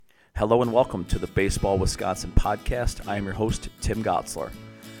Hello and welcome to the Baseball Wisconsin podcast. I am your host, Tim Gotzler.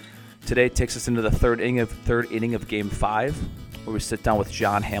 Today takes us into the third inning of Game 5, where we sit down with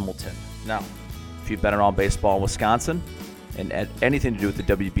John Hamilton. Now, if you've been around baseball in Wisconsin and had anything to do with the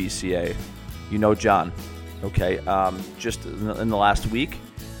WBCA, you know John. Okay, just in the last week,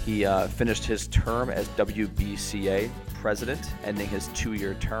 he finished his term as WBCA president, ending his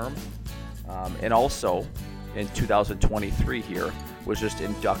 2-year term, and also in 2023 here was just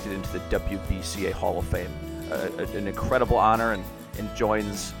inducted into the WBCA Hall of Fame. An incredible honor and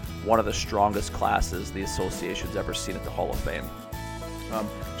joins one of the strongest classes the association's ever seen at the Hall of Fame.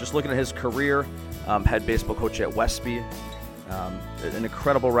 Just looking at his career, head baseball coach at Westby, an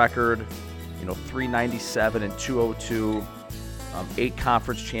incredible record, 397 and 202, 8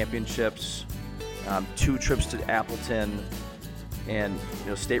 conference championships, 2 trips to Appleton, and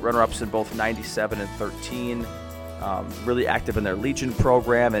state runner-ups in both 97 and 13. Really active in their Legion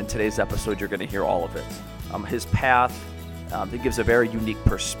program, and in today's episode you're going to hear all of it. His path, he gives a very unique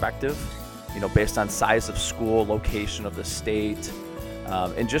perspective, based on size of school, location of the state,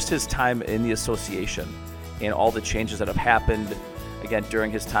 and just his time in the association and all the changes that have happened, again, during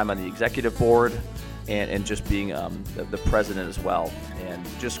his time on the executive board and just being the president as well. And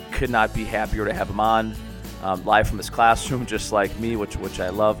just could not be happier to have him on live from his classroom, just like me, which I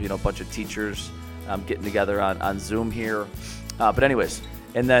love, a bunch of teachers getting together on Zoom here. But anyways,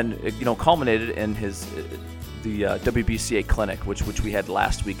 and then, culminated in the WBCA clinic, which we had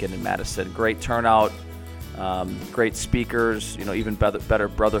last weekend in Madison. Great turnout, great speakers, even better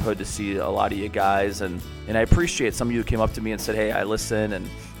brotherhood to see a lot of you guys. And I appreciate some of you who came up to me and said, hey, I listen and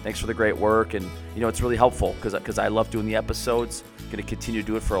thanks for the great work. And, it's really helpful because I love doing the episodes. Going to continue to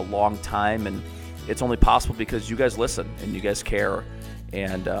do it for a long time. And it's only possible because you guys listen and you guys care.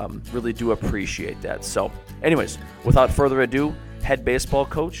 And really do appreciate that. So anyways, without further ado, head baseball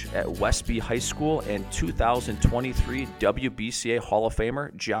coach at Westby High School and 2023 WBCA Hall of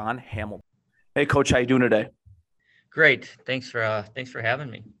Famer, John Hamilton. Hey, Coach, how you doing today? Great. Thanks for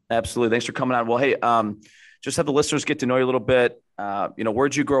having me. Absolutely. Thanks for coming on. Well, hey, just have the listeners get to know you a little bit.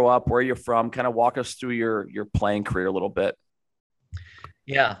 Where'd you grow up? Where you're from? Kind of walk us through your playing career a little bit.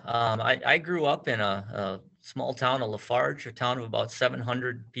 Yeah, I grew up in a small town of Lafarge, a town of about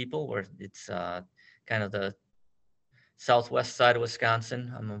 700 people, where it's kind of the southwest side of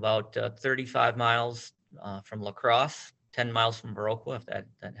Wisconsin. I'm about 35 miles from La Crosse, 10 miles from Viroqua, if that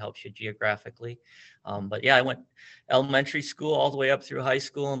helps you geographically. But yeah, I went elementary school all the way up through high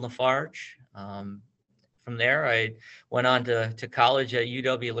school in Lafarge. From there, I went on to college at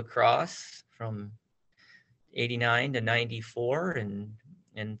UW La Crosse from 89 to 94,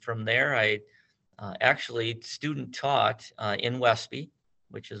 and from there I actually student taught in Westby,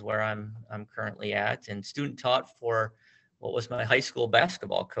 which is where I'm currently at, and student taught for what was my high school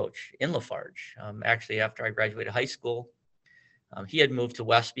basketball coach in Lafarge. Actually, after I graduated high school, he had moved to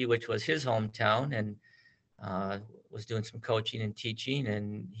Westby, which was his hometown, and was doing some coaching and teaching,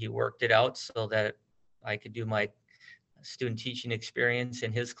 and he worked it out so that I could do my student teaching experience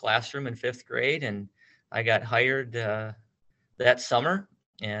in his classroom in 5th grade, and I got hired that summer.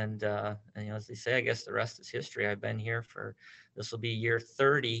 And as they say, I guess the rest is history. I've been here this will be year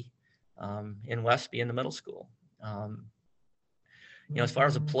 30 in Westby in the middle school. As far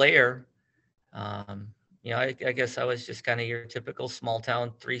as a player, I guess I was just kind of your typical small town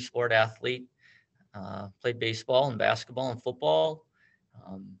 3-sport athlete. Played baseball and basketball and football.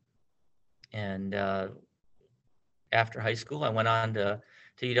 And after high school, I went on to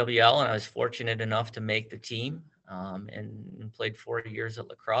UWL, and I was fortunate enough to make the team. And played 4 years at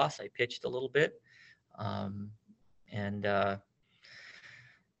La Crosse. I pitched a little bit. From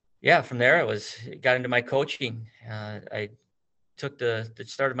there I got into my coaching. I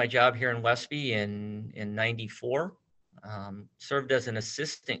started my job here in Westby in 94. Served as an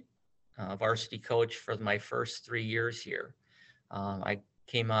assistant varsity coach for my first 3 years here. I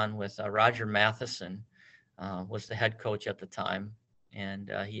came on with Roger Matheson, was the head coach at the time. And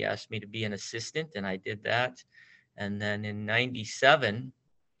he asked me to be an assistant, and I did that. And then in 97,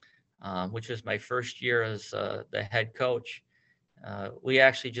 which was my first year as the head coach, we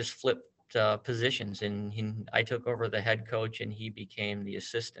actually just flipped positions, and I took over the head coach and he became the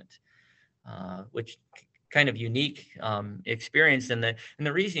assistant, which kind of unique experience. And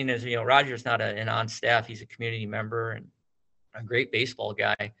the reason is, Roger's not an on staff. He's a community member and a great baseball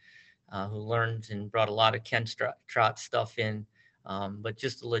guy who learned and brought a lot of Ken Trott stuff in. But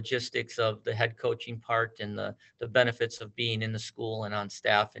just the logistics of the head coaching part and the benefits of being in the school and on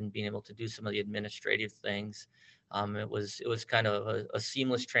staff and being able to do some of the administrative things. It was kind of a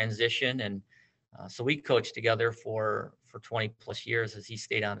seamless transition. And so we coached together for 20 plus years as he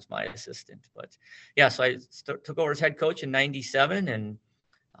stayed on as my assistant. But yeah, so I took over as head coach in '97, and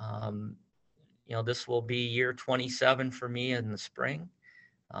this will be year 27 for me in the spring.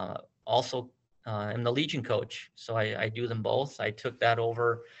 Also, I'm the Legion coach, so I do them both. I took that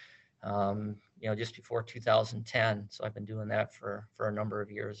over, just before 2010. So I've been doing that for a number of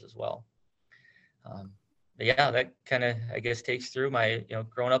years as well. But yeah, that kind of, I guess, takes through my,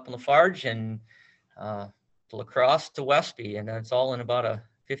 growing up in Lafarge and La Crosse to Westby, and it's all in about a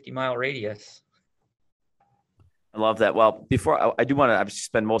 50-mile radius. I love that. Well, before I do want to obviously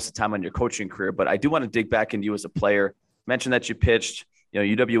spend most of the time on your coaching career, but I do want to dig back into you as a player. You mentioned that you pitched,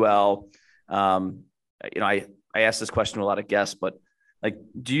 UWL. I asked this question to a lot of guests, but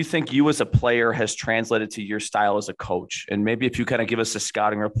do you think you as a player has translated to your style as a coach? And maybe if you kind of give us a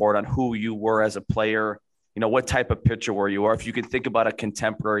scouting report on who you were as a player, what type of pitcher were you? Or if you can think about a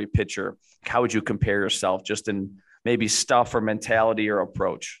contemporary pitcher, how would you compare yourself just in maybe stuff or mentality or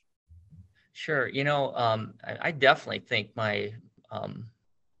approach? Sure. I definitely think my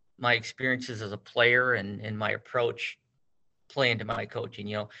experiences as a player and my approach play into my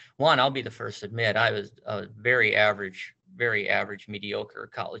coaching. One, I'll be the first to admit I was a very average, mediocre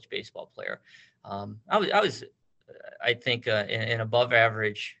college baseball player. I think, an above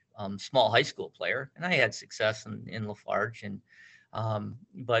average small high school player, and I had success in Lafarge.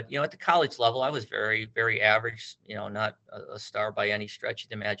 But at the college level, I was very, very average. Not a star by any stretch of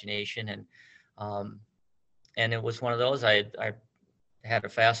the imagination. And it was one of those. I had a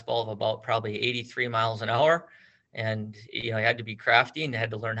fastball of about probably 83 miles an hour, and I had to be crafty and I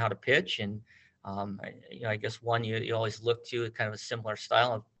had to learn how to pitch. And I guess one you always look to kind of a similar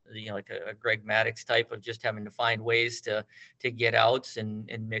style of like a Greg Maddux type of just having to find ways to get outs and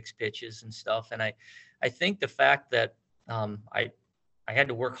mix pitches and stuff. And I think the fact that I had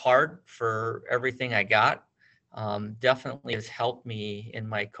to work hard for everything I got definitely has helped me in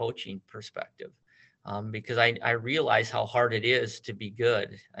my coaching perspective. Because I realize how hard it is to be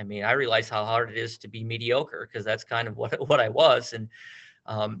good. I mean, I realize how hard it is to be mediocre, because that's kind of what I was. And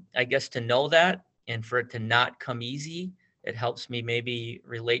I guess to know that and for it to not come easy, it helps me maybe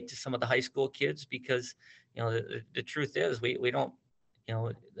relate to some of the high school kids, because, the truth is we don't,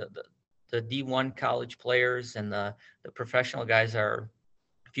 the D1 college players and the professional guys are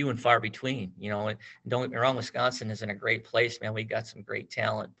few and far between, and don't get me wrong, Wisconsin isn't a great place, man. We got some great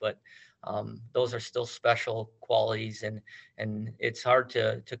talent, but those are still special qualities, and it's hard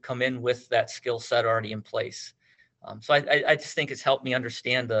to come in with that skill set already in place. So I just think it's helped me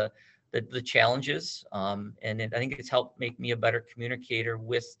understand the challenges, and I think it's helped make me a better communicator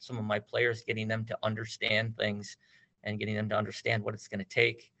with some of my players, getting them to understand things and getting them to understand what it's going to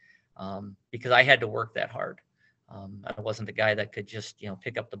take, because I had to work that hard. I wasn't the guy that could just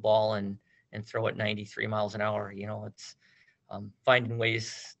pick up the ball and throw it 93 miles an hour. It's finding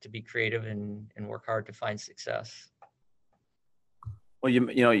ways to be creative and work hard to find success. Well,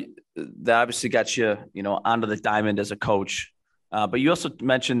 that obviously got you, onto the diamond as a coach. But you also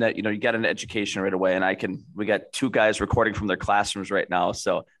mentioned that, you got an education right away, and we got two guys recording from their classrooms right now.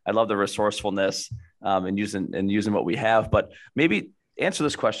 So I love the resourcefulness and using what we have. But maybe answer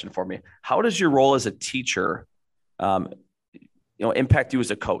this question for me. How does your role as a teacher impact you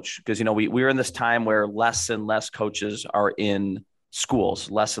as a coach? Because, we're in this time where less and less coaches are in schools,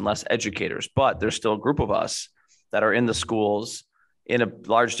 less and less educators, but there's still a group of us that are in the schools in a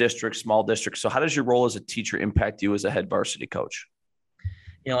large district, small district. So how does your role as a teacher impact you as a head varsity coach?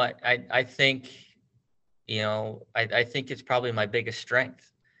 I think, I think it's probably my biggest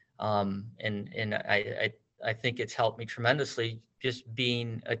strength. And I think it's helped me tremendously just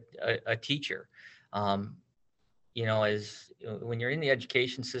being a teacher. As when you're in the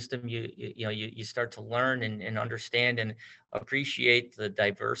education system, you start to learn and understand and appreciate the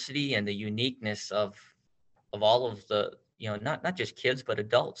diversity and the uniqueness of all of the, not just kids, but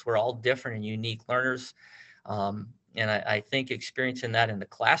adults. We're all different and unique learners. And I think experiencing that in the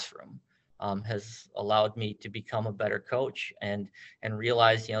classroom has allowed me to become a better coach and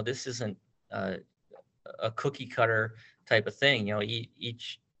realize, this isn't a cookie cutter type of thing.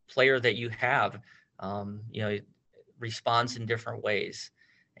 Each player that you have, responds in different ways,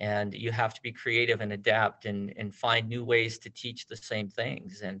 and you have to be creative and adapt and find new ways to teach the same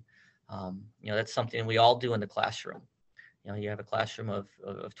things. And that's something we all do in the classroom. You have a classroom of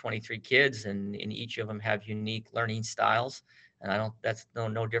 23 kids, and each of them have unique learning styles, and that's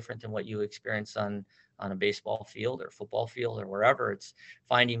no different than what you experience on a baseball field or football field or wherever. It's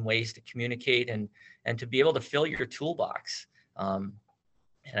finding ways to communicate and to be able to fill your toolbox. And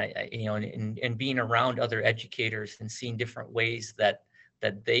being around other educators and seeing different ways that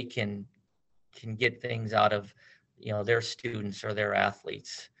they can get things out of their students or their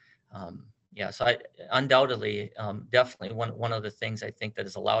athletes. So I undoubtedly, definitely one of the things I think that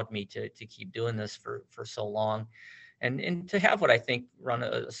has allowed me to keep doing this for so long, and to have what I think run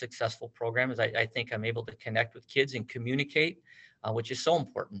a successful program is I think I'm able to connect with kids and communicate, which is so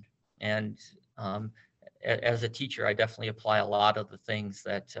important. And as a teacher, I definitely apply a lot of the things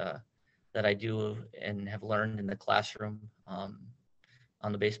that I do and have learned in the classroom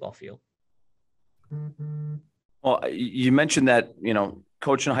on the baseball field. Well, you mentioned that,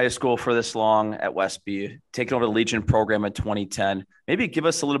 coaching high school for this long at Westby, taking over the Legion program in 2010. Maybe give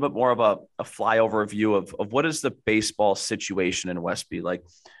us a little bit more of a flyover view of what is the baseball situation in Westby? Like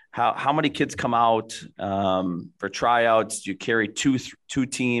how many kids come out for tryouts? Do you carry two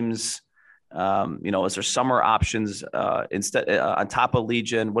teams? Is there summer options instead on top of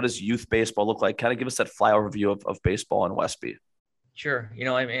Legion? What does youth baseball look like? Kind of give us that flyover view of baseball in Westby. Sure.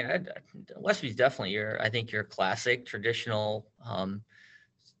 Westby's definitely I think your classic traditional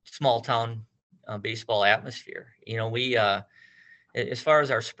small town baseball atmosphere. We as far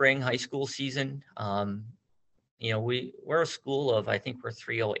as our spring high school season, we're a school of, I think we're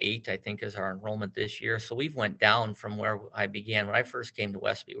 308, I think is our enrollment this year. So we've went down from where I began. When I first came to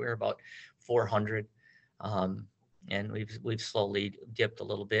Westby, we were about 400. And we've slowly dipped a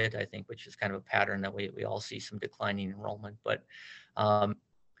little bit, I think, which is kind of a pattern that we all see some declining enrollment. But,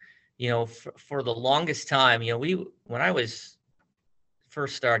 for the longest time, when I was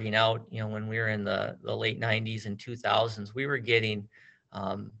first starting out, when we were in the late 90s and 2000s, we were getting,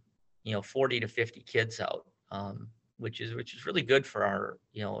 40 to 50 kids out, which is really good for our,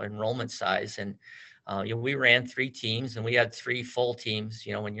 enrollment size. And, we ran 3 teams and we had 3 full teams.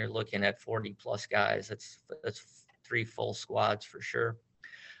 When you're looking at 40 plus guys, that's 3 full squads for sure.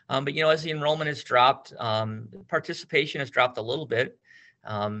 But as the enrollment has dropped, participation has dropped a little bit.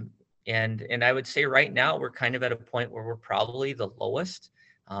 And I would say right now we're kind of at a point where we're probably the lowest.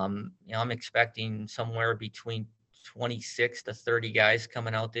 I'm expecting somewhere between 26 to 30 guys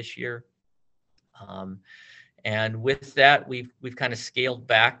coming out this year. And with that, we've kind of scaled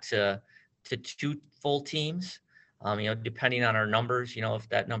back to 2 full teams. Depending on our numbers, if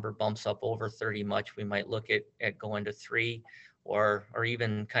that number bumps up over 30 much, we might look at going to 3 or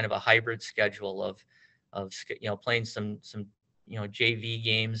even kind of a hybrid schedule of playing some JV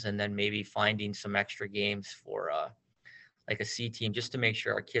games and then maybe finding some extra games for like a C team, just to make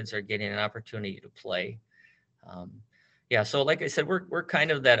sure our kids are getting an opportunity to play. So like I said, we're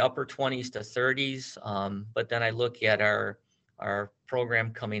kind of that upper 20s to 30s. But then I look at our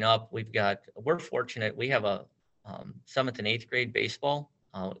program coming up. We're fortunate. We have a 7th and 8th grade baseball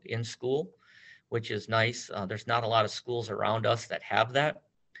in school, which is nice. There's not a lot of schools around us that have that.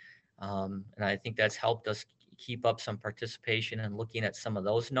 And I think that's helped us keep up some participation, and looking at some of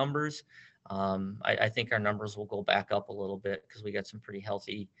those numbers. I think our numbers will go back up a little bit because we got some pretty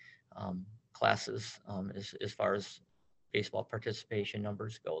healthy classes as far as baseball participation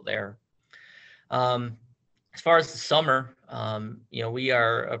numbers go there. As far as the summer, we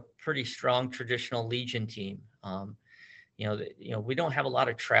are a pretty strong traditional Legion team. We don't have a lot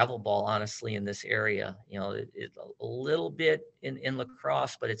of travel ball, honestly, in this area. It's a little bit in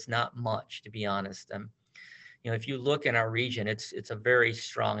lacrosse, but it's not much, to be honest. If you look in our region, it's a very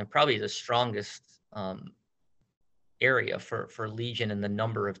strong and probably the strongest area for Legion in the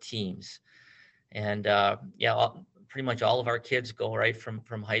number of teams. And pretty much all of our kids go right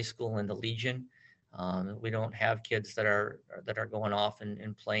from high school into Legion. We don't have kids that are going off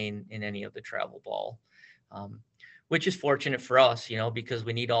and playing in any of the travel ball, which is fortunate for us, because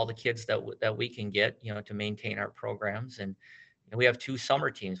we need all the kids that we can get, to maintain our programs. And we have 2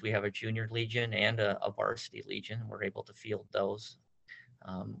 summer teams. We have a junior Legion and a varsity Legion. We're able to field those.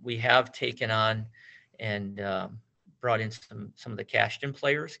 We have taken on and brought in some of the Cashton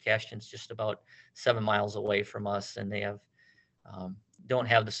players. Cashton's just about 7 miles away from us, and they have don't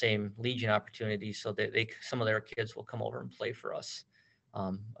have the same Legion opportunities, so that some of their kids will come over and play for us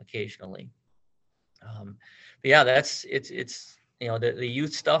occasionally. It's the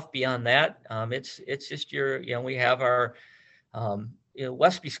youth stuff. Beyond that, it's just we have our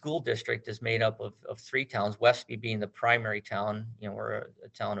Westby School District is made up of 3 towns. Westby being the primary town. We're a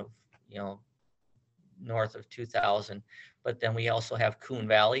town of north of 2,000, but then we also have Coon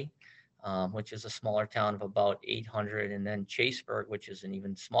Valley, which is a smaller town of about 800, and then Chaseburg, which is an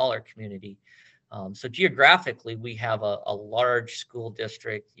even smaller community. So geographically, we have a large school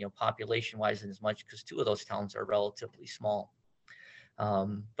district, population-wise, as much because 2 of those towns are relatively small.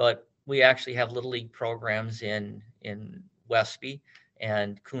 But we actually have Little League programs in Westby,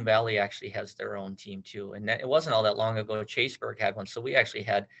 and Coon Valley actually has their own team too. And it wasn't all that long ago, Chaseburg had one. So we actually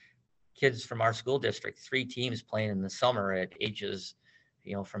had kids from our school district, 3 teams playing in the summer at ages,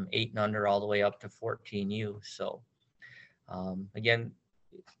 from 8 and under all the way up to 14U. So again,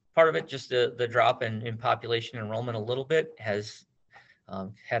 part of it, just the drop in population enrollment a little bit has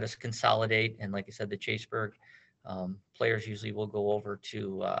had us consolidate. And like I said, the Chaseburg players usually will go over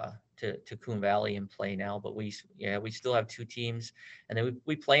to Coon Valley and play now, but we still have 2 teams, and then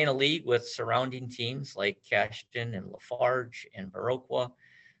we play in a league with surrounding teams like Cashton and Lafarge and Viroqua.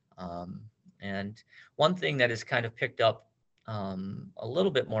 And one thing that has kind of picked up a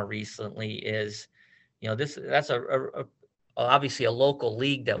little bit more recently is, that's obviously a local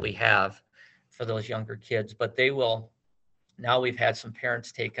league that we have for those younger kids, but now we've had some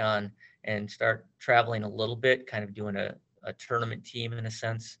parents take on and start traveling a little bit, kind of doing a tournament team in a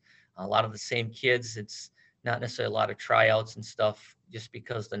sense. A lot of the same kids. It's not necessarily a lot of tryouts and stuff just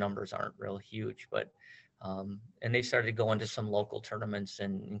because the numbers aren't real huge, but and they started going to some local tournaments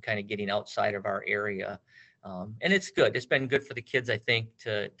and kind of getting outside of our area. And it's good. It's been good for the kids, I think,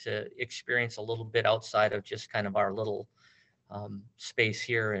 to experience a little bit outside of just kind of our little space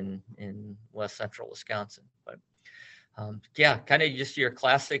here in West Central Wisconsin. But kind of just your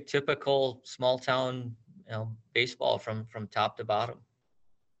classic, typical small town, baseball from top to bottom.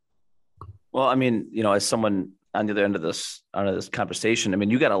 Well, I mean, as someone on the other end of this conversation, I mean,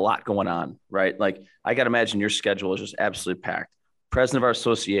 you got a lot going on, right? Like, I got to imagine your schedule is just absolutely packed. President of our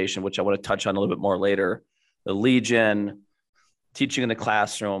association, which I want to touch on a little bit more later, the Legion, teaching in the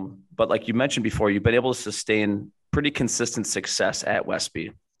classroom. But like you mentioned before, you've been able to sustain pretty consistent success at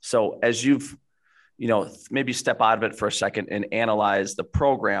Westby. So as you've, maybe step out of it for a second and analyze the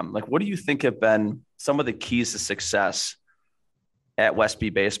program, like, what do you think have been some of the keys to success at Westby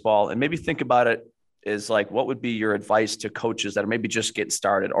baseball? And maybe think about it as like, what would be your advice to coaches that are maybe just getting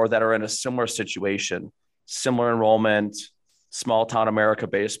started or that are in a similar situation, similar enrollment, small town America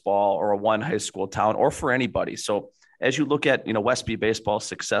baseball, or a one high school town, or for anybody? So as you look at, Westby baseball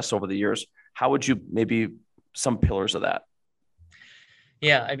success over the years, how would you maybe some pillars of that?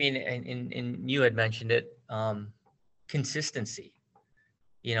 Yeah, I mean, and you had mentioned it, consistency.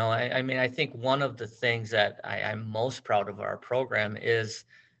 I think one of the things that I'm most proud of our program is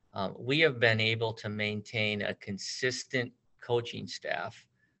we have been able to maintain a consistent coaching staff.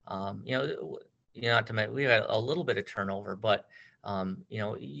 Not to mention, we had a little bit of turnover, but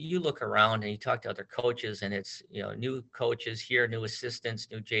you look around and you talk to other coaches, and it's new coaches here, new assistants,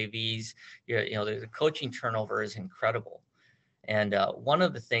 new JVs. The coaching turnover is incredible. And one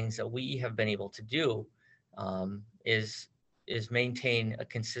of the things that we have been able to do is maintain a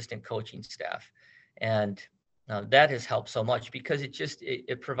consistent coaching staff. And that has helped so much because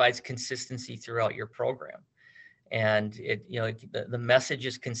it provides consistency throughout your program. And the message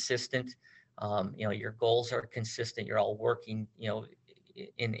is consistent. Your goals are consistent. You're all working,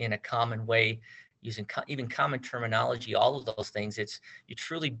 in a common way, using even common terminology, all of those things. You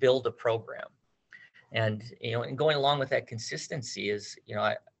truly build a program. And, and going along with that consistency is,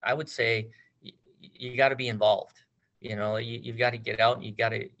 I would say you got to be involved. You've got to get out and you got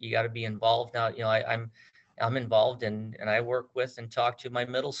to be involved. Now, I'm involved and I work with and talk to my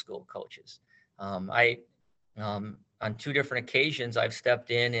middle school coaches. On 2 different occasions, I've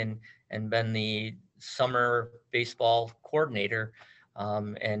stepped in and been the summer baseball coordinator,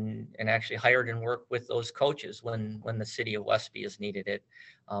 and actually hired and worked with those coaches when the city of Westby has needed it.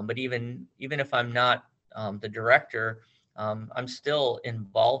 But even if I'm not the director, I'm still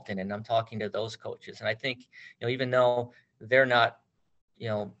involved in it, and I'm talking to those coaches. And I think, even though they're not,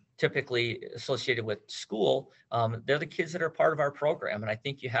 typically associated with school, they're the kids that are part of our program. And I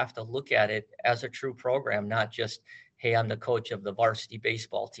think you have to look at it as a true program, not just, hey, I'm the coach of the varsity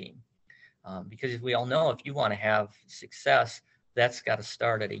baseball team. Because we all know if you want to have success, that's got to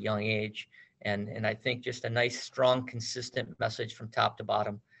start at a young age. And I think just a nice, strong, consistent message from top to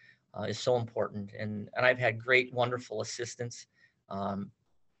bottom is so important. And I've had great, wonderful assistants.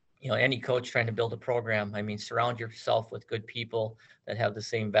 Any coach trying to build a program, I mean, surround yourself with good people that have the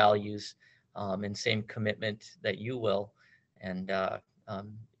same values and same commitment that you will. And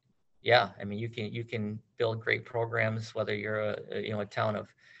you can build great programs, whether you're a town of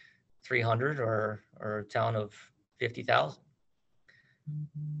 300 or a town of 50,000.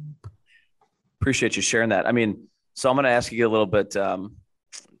 Appreciate you sharing that. I mean, so I'm going to ask you a little bit,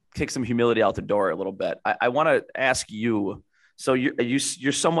 take some humility out the door a little bit. I want to ask you, so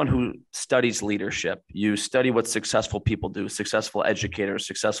you're someone who studies leadership. You study what successful people do, successful educators,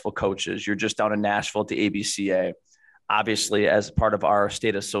 successful coaches. You're just down in Nashville at the ABCA, obviously as part of our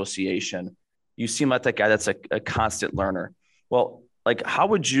state association. You seem like that guy that's a constant learner. Well, like, how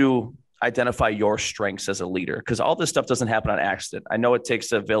would you identify your strengths as a leader? Because all this stuff doesn't happen on accident. I know it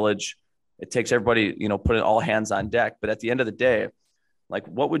takes a village. It takes everybody, putting all hands on deck. But at the end of the day, like,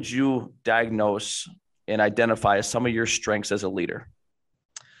 what would you diagnose and identify as some of your strengths as a leader?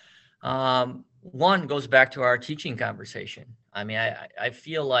 One goes back to our teaching conversation. I mean, I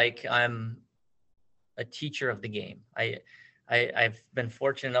feel like I'm a teacher of the game. I've been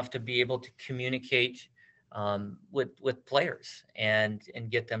fortunate enough to be able to communicate with players and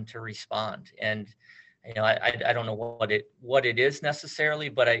get them to respond. And I don't know what it is necessarily,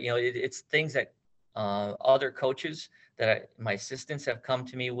 but it's things that other coaches that my assistants have come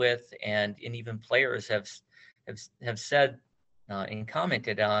to me with, and even players have said and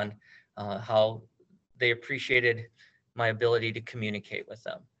commented on how they appreciated my ability to communicate with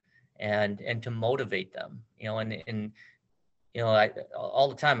them and to motivate them. All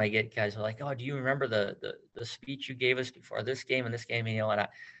the time I get guys are like, "Oh, do you remember the speech you gave us before this game and this game?"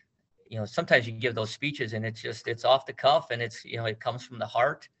 Sometimes you give those speeches and it's off the cuff, and it comes from the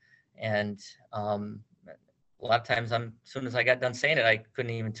heart. And a lot of times as soon as I got done saying it, I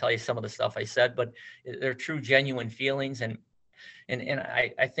couldn't even tell you some of the stuff I said, but they're true, genuine feelings. And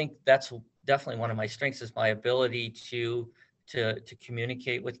I think that's definitely one of my strengths, is my ability to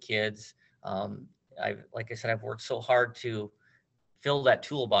communicate with kids. Like I said, I've worked so hard to fill that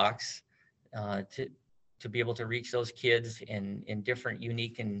toolbox to be able to reach those kids in different,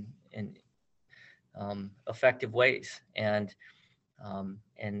 unique and effective ways, and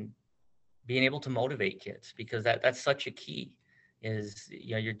being able to motivate kids, because that's such a key. Is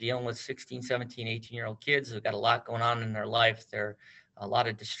you're dealing with 16, 17, 18-year-old kids who've got a lot going on in their life. There are a lot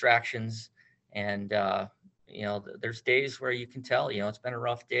of distractions, and there's days where you can tell it's been a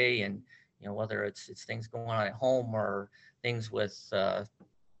rough day, and whether it's things going on at home or things with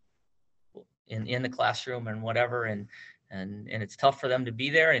in the classroom and whatever, and it's tough for them to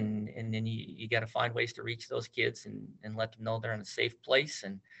be there, and then you got to find ways to reach those kids and let them know they're in a safe place,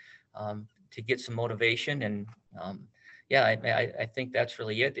 and to get some motivation. And I think that's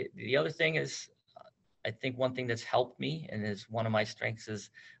really it. The other thing is, I think one thing that's helped me and is one of my strengths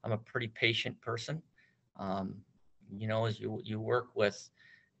is I'm a pretty patient person. As you work with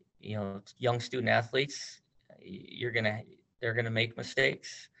young student athletes, they're gonna make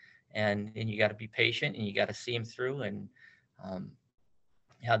mistakes, and you got to be patient, and you got to see them through. And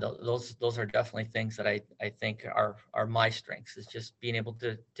those are definitely things that I think are my strengths, is just being able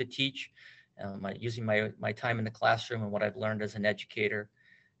to teach, using my time in the classroom and what I've learned as an educator,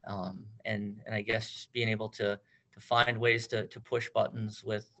 and I guess just being able to find ways to push buttons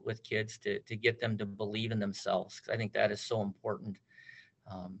with kids to get them to believe in themselves, because I think that is so important.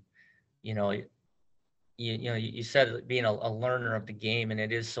 You said being a learner of the game, and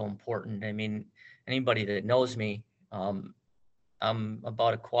it is so important. I mean, anybody that knows me, I'm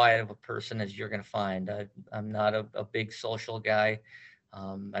about as quiet of a person as you're going to find. I'm not a big social guy.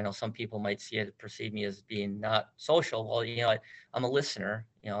 I know some people might perceive me as being not social. Well, I'm a listener.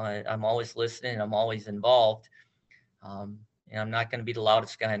 I'm always listening. I'm always involved. And I'm not going to be the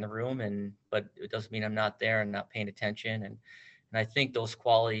loudest guy in the room, but it doesn't mean I'm not there and not paying attention. And I think those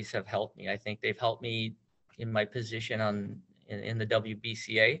qualities have helped me. I think they've helped me in my position in the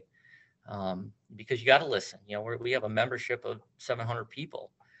WBCA, because you got to listen. We have a membership of 700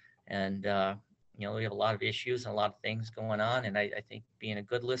 people, and we have a lot of issues and a lot of things going on. And I think being a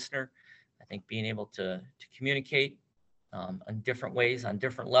good listener, I think being able to communicate in different ways, on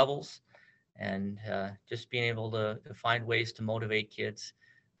different levels, and just being able to find ways to motivate kids,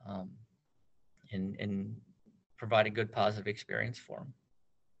 and provide a good, positive experience for them.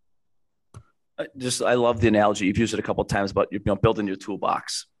 I love the analogy. You've used it a couple of times about building your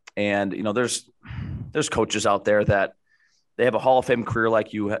toolbox. And there's coaches out there that they have a Hall of Fame career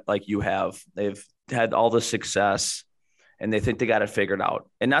like you have. They've had all the success, and they think they got it figured out.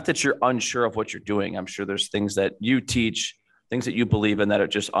 And not that you're unsure of what you're doing. I'm sure there's things that you teach, things that you believe in that are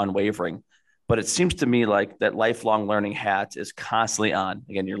just unwavering. But it seems to me like that lifelong learning hat is constantly on.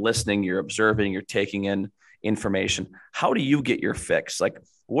 Again, you're listening, you're observing, you're taking in information. How do you get your fix? Like,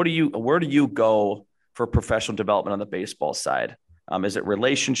 where do you go for professional development on the baseball side? Is it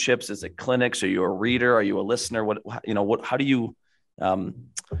relationships? Is it clinics? Are you a reader? Are you a listener? How do you,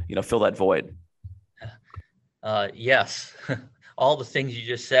 fill that void? Yes, all the things you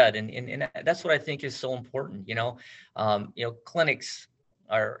just said. And that's what I think is so important. Clinics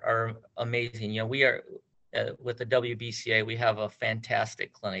are amazing. We are with the WBCA, we have a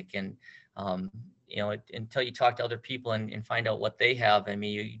fantastic clinic, and until you talk to other people and find out what they have, I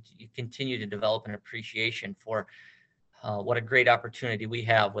mean, you continue to develop an appreciation for what a great opportunity we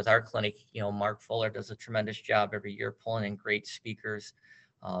have with our clinic. Mark Fuller does a tremendous job every year pulling in great speakers.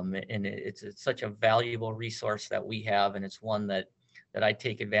 And it's such a valuable resource that we have, and it's one that I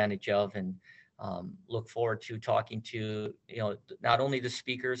take advantage of, and look forward to talking to, not only the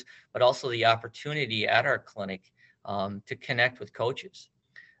speakers, but also the opportunity at our clinic to connect with coaches.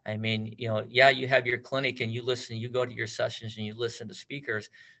 I mean, yeah, you have your clinic and you listen, you go to your sessions and you listen to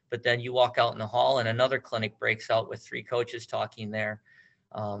speakers, but then you walk out in the hall and another clinic breaks out with 3 coaches talking there.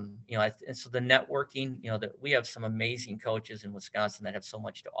 And so the networking, that we have some amazing coaches in Wisconsin that have so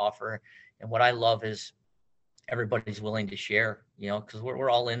much to offer. And what I love is everybody's willing to share, because we're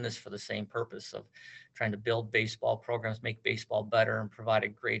all in this for the same purpose of trying to build baseball programs, make baseball better, and provide a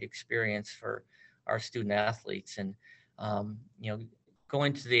great experience for our student athletes. And,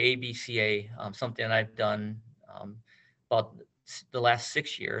 going to the ABCA, something that I've done about the last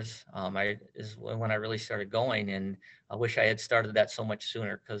 6 years, is when I really started going, and I wish I had started that so much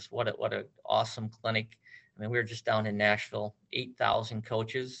sooner, because what a awesome clinic. I mean, we were just down in Nashville, 8,000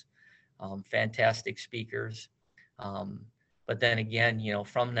 coaches, fantastic speakers. But then again,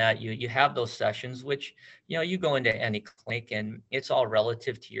 from that, you have those sessions, which, you go into any clinic and it's all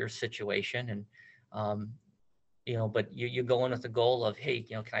relative to your situation. And, but you go in with the goal of, hey,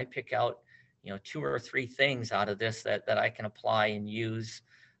 can I pick out, 2 or 3 things out of this that I can apply and use.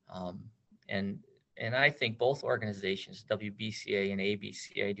 And I think both organizations, WBCA and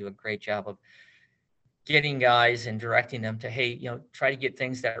ABCA, do a great job of getting guys and directing them to, hey, try to get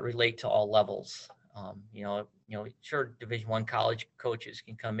things that relate to all levels. Sure, Division I college coaches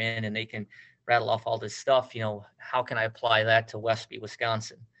can come in and they can rattle off all this stuff. How can I apply that to Westby,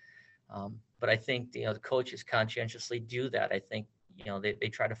 Wisconsin? But I think, the coaches conscientiously do that. I think, they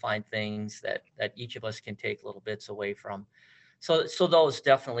try to find things that each of us can take little bits away from. So those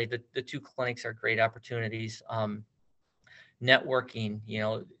definitely, the 2 clinics are great opportunities. Networking,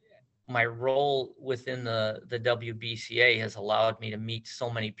 my role within the WBCA has allowed me to meet so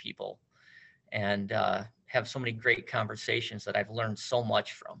many people and have so many great conversations that I've learned so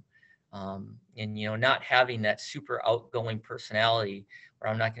much from. And, not having that super outgoing personality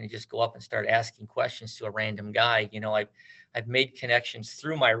where I'm not going to just go up and start asking questions to a random guy. I've made connections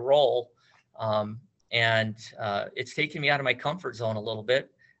through my role, and it's taken me out of my comfort zone a little bit,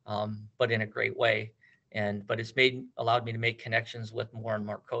 but in a great way. But it's allowed me to make connections with more and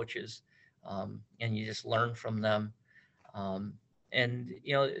more coaches, and you just learn from them. And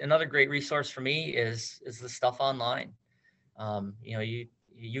another great resource for me is the stuff online.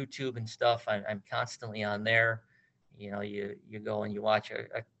 YouTube and stuff. I'm constantly on there. You go and you watch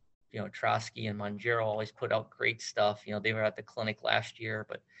Trotsky and Mangiero always put out great stuff. They were at the clinic last year,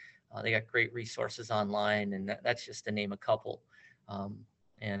 but they got great resources online, and that's just to name a couple.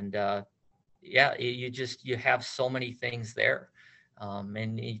 Yeah, you have so many things there,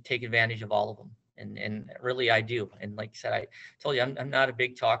 and you take advantage of all of them. And really, I do. And like I said, I told you, I'm not a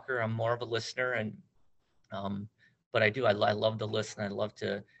big talker. I'm more of a listener, and but I do. I love to listen. I love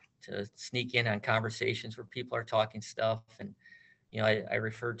to sneak in on conversations where people are talking stuff. And I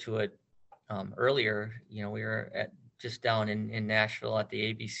referred to it earlier. We were just down in Nashville at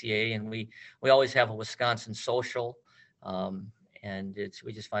the ABCA, and we always have a Wisconsin social. And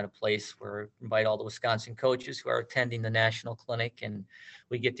we just find a place where we invite all the Wisconsin coaches who are attending the national clinic, and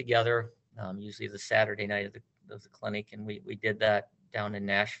we get together usually the Saturday night of the clinic, and we did that down in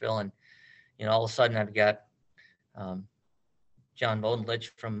Nashville. And all of a sudden I've got John Bodenlich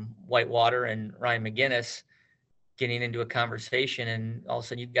from Whitewater and Ryan McGinnis getting into a conversation, and all of a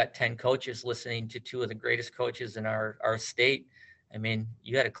sudden you've got 10 coaches listening to 2 of the greatest coaches in our state. I mean,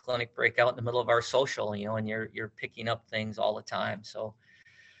 you had a clinic break out in the middle of our social, and you're picking up things all the time. So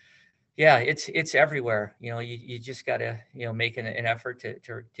yeah, it's everywhere. You just got to, make an effort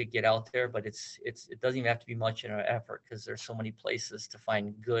to get out there, but it doesn't even have to be much of an effort, because there's so many places to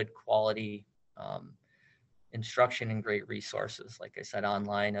find good quality instruction and great resources, like I said,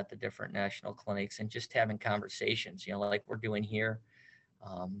 online at the different national clinics, and just having conversations, like we're doing here,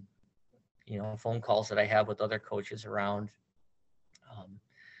 phone calls that I have with other coaches around.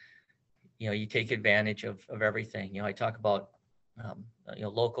 You take advantage of everything. I talk about,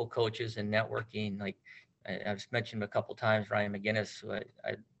 local coaches and networking. Like I've mentioned a couple times, Ryan McGinnis, who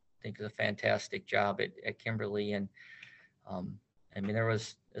I think is a fantastic job at Kimberly. And I mean,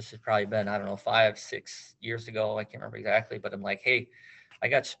 this has probably been, I don't know, 5-6 years ago. I can't remember exactly, but I'm like, hey, I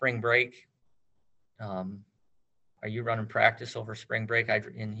got spring break. Are you running practice over spring break?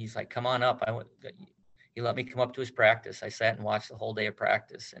 And he's like, come on up. He let me come up to his practice. I sat and watched the whole day of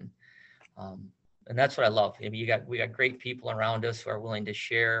practice. And that's what I love. I mean, we got great people around us who are willing to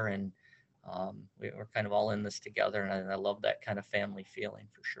share, and we're kind of all in this together. And I love that kind of family feeling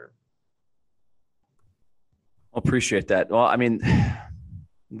for sure. Appreciate that. Well, I mean,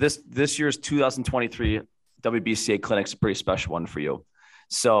 this year's 2023 WBCA clinic is a pretty special one for you.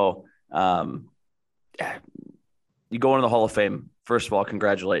 So you go into the Hall of Fame. First of all,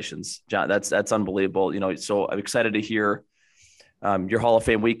 congratulations, John. That's unbelievable. So I'm excited to hear your Hall of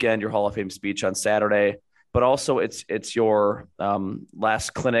Fame weekend, your Hall of Fame speech on Saturday, but also it's your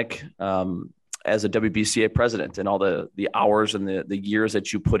last clinic as a WBCA president, and all the hours and the years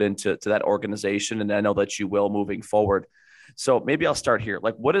that you put into that organization. And I know that you will moving forward. So maybe I'll start here.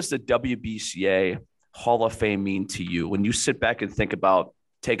 Like, what does the WBCA Hall of Fame mean to you when you sit back and think about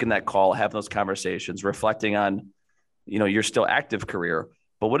taking that call, having those conversations, reflecting on, your still active career,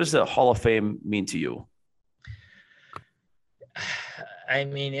 but what does the Hall of Fame mean to you? I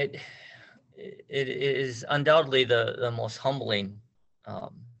mean, it is undoubtedly the most humbling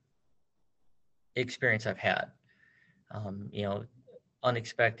experience I've had.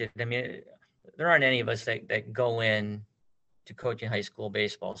 Unexpected. I mean, there aren't any of us that go in to coaching high school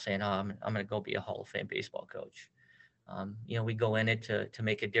baseball saying, "Oh, I'm going to go be a Hall of Fame baseball coach." We go in it to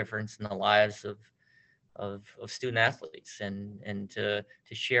make a difference in the lives of student athletes and to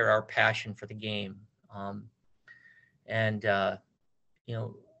share our passion for the game.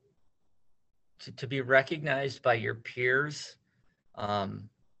 To be recognized by your peers,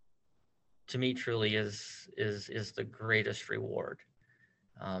 to me truly is the greatest reward.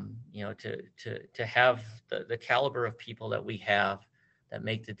 To have the caliber of people that we have that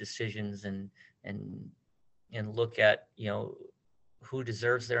make the decisions and look at, who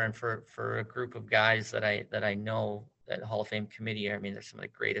deserves there. And for a group of guys that I know that Hall of Fame committee, I mean, there's some of the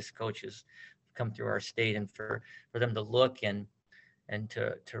greatest coaches come through our state, and for them to look and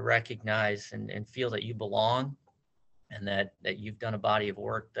to recognize and feel that you belong and that you've done a body of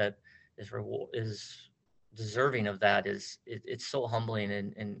work that is deserving of that it's so humbling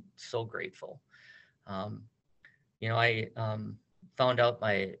and so grateful. I found out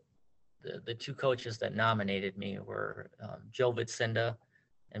the two coaches that nominated me were Joe Vitsinda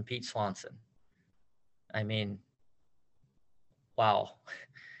and Pete Swanson. I mean, wow.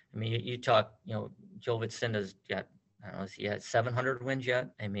 I mean, you talk, Joe Vitsinda's got, I don't know if he had 700 wins yet.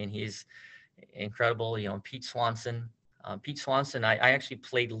 I mean, he's incredible. Pete Swanson, I actually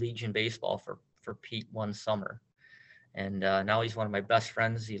played Legion baseball for Pete one summer. And now he's one of my best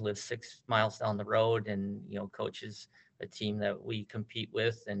friends. He lives 6 miles down the road and, coaches a team that we compete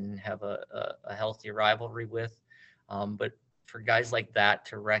with and have a healthy rivalry with. But for guys like that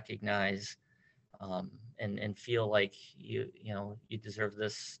to recognize and feel like you deserve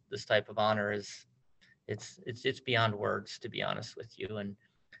this type of honor it's beyond words, to be honest with you. And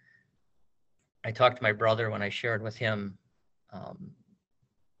I talked to my brother when I shared with him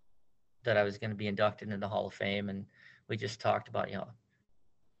that I was going to be inducted into the Hall of Fame, and we just talked about,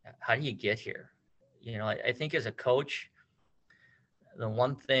 how do you get here? I think as a coach, the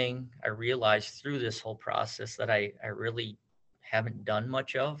one thing I realized through this whole process that I really haven't done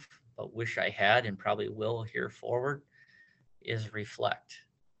much of, but wish I had and probably will here forward, is reflect.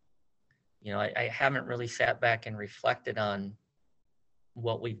 I haven't really sat back and reflected on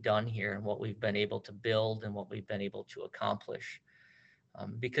what we've done here and what we've been able to build and what we've been able to accomplish.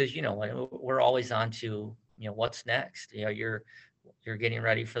 Because, we're always on to, what's next. You're getting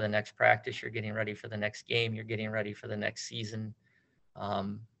ready for the next practice. You're getting ready for the next game. You're getting ready for the next season.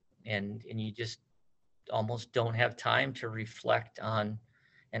 And you just almost don't have time to reflect on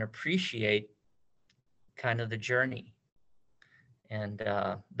and appreciate kind of the journey. And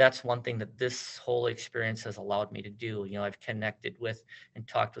that's one thing that this whole experience has allowed me to do. I've connected with and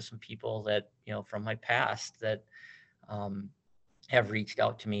talked with some people that, from my past that have reached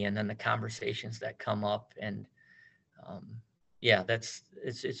out to me, and then the conversations that come up. And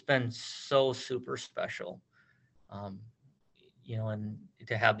it's been so super special. And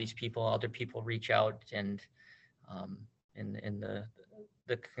to have these people, other people reach out and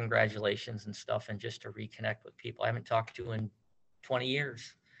the congratulations and stuff, and just to reconnect with people I haven't talked to in 20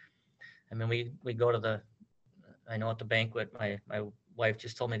 years. I mean, we go to I know at the banquet, my wife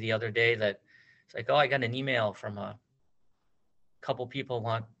just told me the other day that it's like, oh, I got an email from a couple people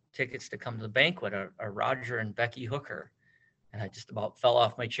want tickets to come to the banquet, are Roger and Becky Hooker. And I just about fell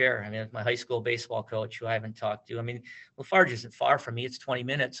off my chair. I mean, my high school baseball coach who I haven't talked to. I mean, Lafarge isn't far from me. It's 20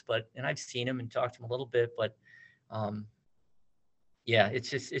 minutes, and I've seen him and talked to him a little bit, but it's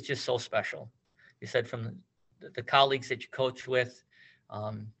just so special. You said from the colleagues that you coach with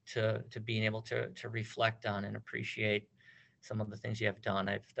to being able to reflect on and appreciate some of the things you have done.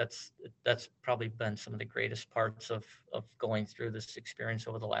 That's probably been some of the greatest parts of going through this experience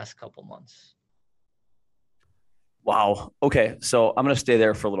over the last couple months. Wow. Okay. So I'm going to stay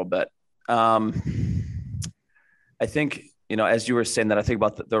there for a little bit. I think, as you were saying that, I think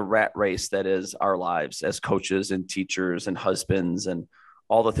about the rat race that is our lives as coaches and teachers and husbands and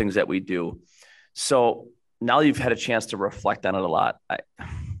all the things that we do. So now you've had a chance to reflect on it a lot.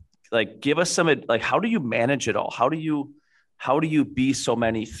 Give us some, like, how do you manage it all? How do you be so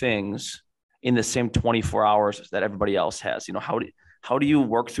many things in the same 24 hours that everybody else has? How do you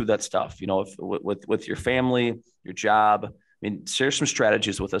work through that stuff? With your family, your job. I mean, share some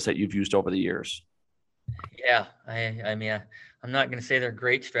strategies with us that you've used over the years. Yeah, I mean, I'm not going to say they're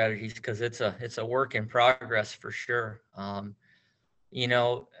great strategies because it's a work in progress for sure. I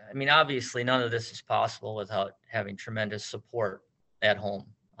mean, obviously none of this is possible without having tremendous support at home.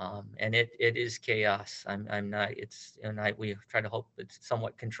 And it is chaos. I'm not, we try to hope it's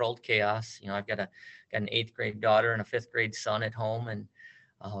somewhat controlled chaos. I've got an 8th grade daughter and a 5th grade son at home, and,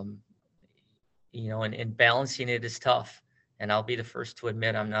 and balancing it is tough. And I'll be the first to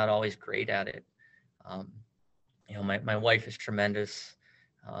admit I'm not always great at it. My wife is tremendous,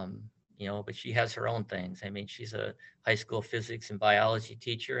 but she has her own things. I mean, she's a high school physics and biology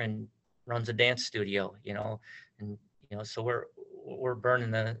teacher and runs a dance studio, and, so we're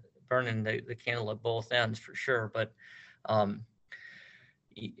burning the candle at both ends for sure. But,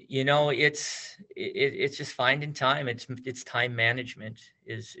 it's just finding time. It's time management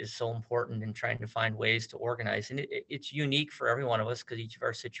is so important in trying to find ways to organize. And it's unique for every one of us because each of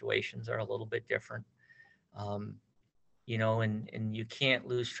our situations are a little bit different. And you can't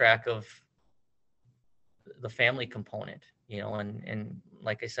lose track of the family component, and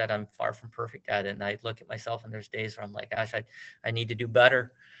like I said, I'm far from perfect at it. And I look at myself and there's days where I'm like, gosh, I need to do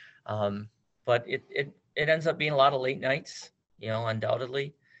better. But it ends up being a lot of late nights,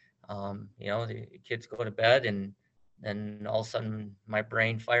 undoubtedly. The kids go to bed and then all of a sudden my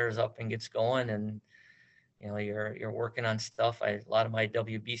brain fires up and gets going, and, you're working on stuff. A lot of my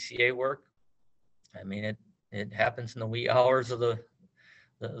WBCA work, I mean, it happens in the wee hours of the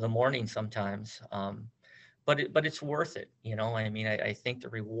morning sometimes. But it's worth it. I mean, I think the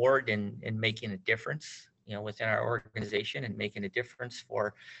reward in making a difference, within our organization and making a difference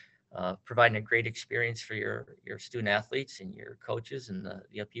for providing a great experience for your student athletes and your coaches and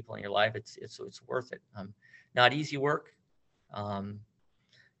the people in your life, it's worth it. Not easy work. And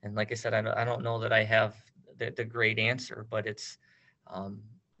like I said, I don't know that I have the great answer, but it's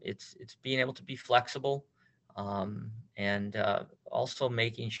being able to be flexible, and also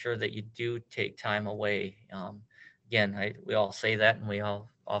making sure that you do take time away. Again, we all say that, and we all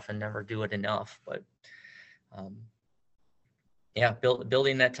often never do it enough. But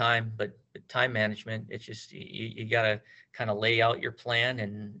building that time, but time management. It's just you got to kind of lay out your plan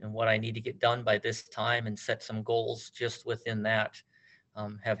and what I need to get done by this time, and set some goals just within that.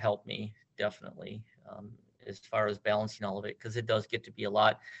 Have helped me definitely. As far as balancing all of it, because it does get to be a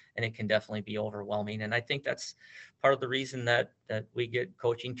lot, and it can definitely be overwhelming. And I think that's part of the reason that we get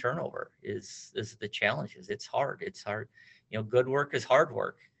coaching turnover is the challenges. It's hard. Good work is hard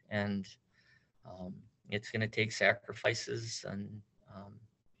work, and it's going to take sacrifices. And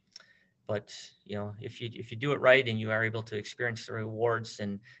but if you do it right and you are able to experience the rewards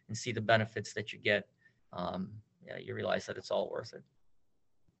and see the benefits that you get, you realize that it's all worth it.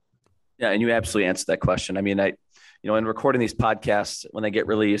 Yeah, and you absolutely answered that question. I mean, in recording these podcasts, when they get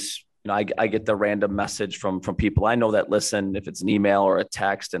released, I get the random message from people I know that listen, if it's an email or a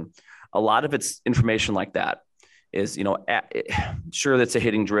text, and a lot of it's information like that is, sure, that's a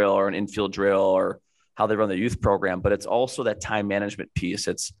hitting drill or an infield drill or how they run their youth program, but it's also that time management piece.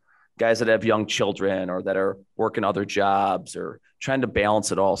 It's guys that have young children or that are working other jobs or trying to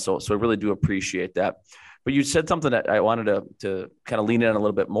balance it all. So I really do appreciate that. But you said something that I wanted to kind of lean in a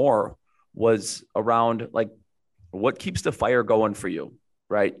little bit more, was around, like, what keeps the fire going for you,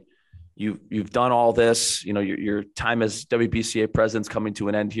 right? You've done all this, your time as WBCA president's coming to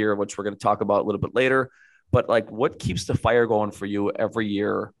an end here, which we're going to talk about a little bit later. But, like, what keeps the fire going for you every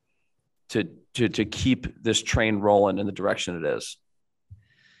year to keep this train rolling in the direction it is?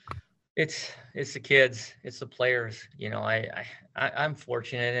 It's the kids, it's the players. I'm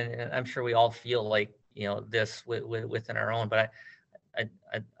fortunate, and I'm sure we all feel like this within our own. But I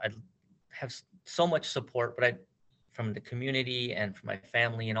have so much support, but from the community and from my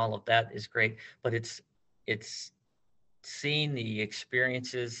family, and all of that is great. But it's seeing the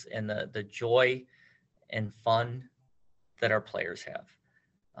experiences and the joy and fun that our players have.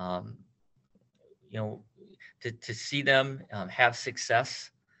 To see them have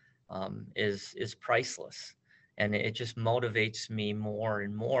success is priceless. And it just motivates me more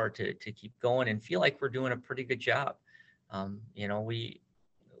and more to keep going and feel like we're doing a pretty good job.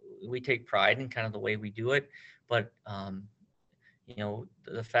 We take pride in kind of the way we do it, but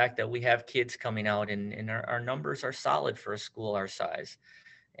the fact that we have kids coming out and our numbers are solid for a school our size.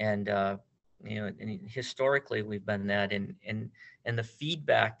 And, and historically we've been that, and the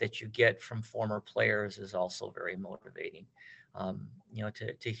feedback that you get from former players is also very motivating.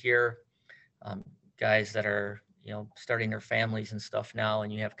 To hear guys that are, starting their families and stuff now,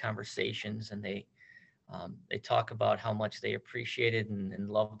 and you have conversations and they talk about how much they appreciate it and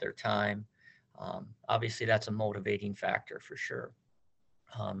love their time. Obviously that's a motivating factor for sure.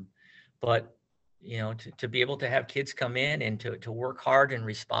 But to be able to have kids come in and to work hard and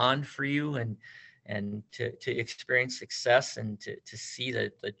respond for you and to experience success and to see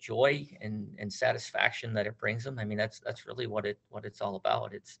the joy and satisfaction that it brings them. I mean, that's really what it's all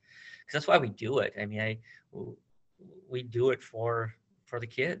about. It's because that's why we do it. I mean, we do it for the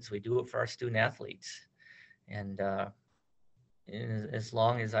kids. We do it for our student athletes. And as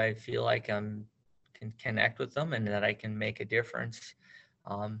long as I feel like I can connect with them and that I can make a difference,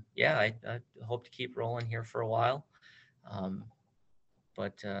 I hope to keep rolling here for a while.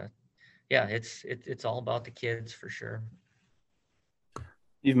 It's all about the kids for sure.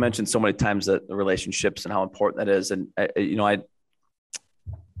 You've mentioned so many times that the relationships and how important that is. And,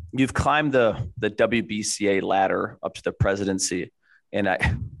 you've climbed the WBCA ladder up to the presidency, and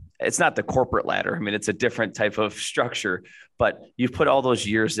it's not the corporate ladder. I mean, it's a different type of structure, but you've put all those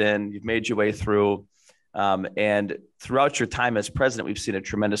years in, you've made your way through. And throughout your time as president, we've seen a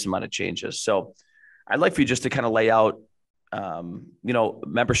tremendous amount of changes. So I'd like for you just to kind of lay out,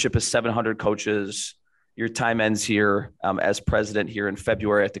 membership is 700 coaches. Your time ends here as president here in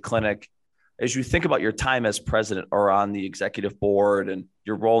February at the clinic. As you think about your time as president or on the executive board and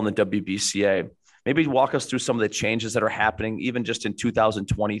your role in the WBCA, maybe walk us through some of the changes that are happening, even just in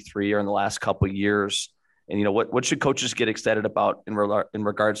 2023 or in the last couple of years. And, what should coaches get excited about in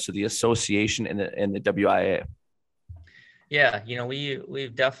regards to the association and the WIA? Yeah,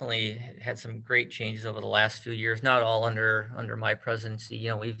 we've definitely had some great changes over the last few years, not all under my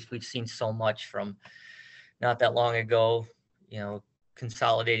presidency. We've seen so much from not that long ago,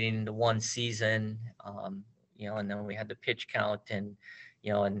 consolidating into one season, and then we had the pitch count and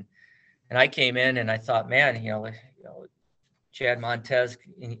I came in and I thought, man, Chad Montez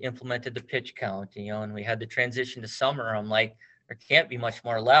implemented the pitch count, and we had the transition to summer. I'm like, there can't be much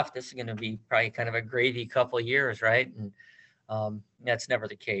more left. This is going to be probably kind of a gravy couple of years, right? And that's never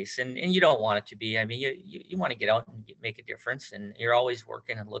the case. And you don't want it to be. I mean, you want to get out and make a difference, and you're always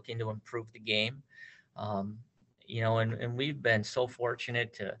working and looking to improve the game. And we've been so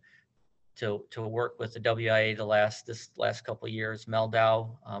fortunate to work with the WIA this last couple of years. Mel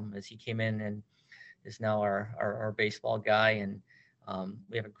Dow, as he came in and is now our baseball guy, and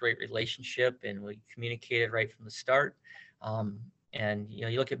we have a great relationship and we communicated right from the start. And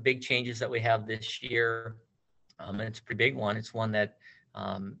you look at big changes that we have this year, and it's a pretty big one. It's one that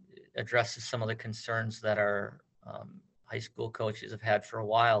addresses some of the concerns that our high school coaches have had for a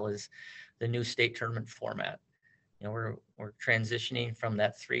while, is the new state tournament format. We're transitioning from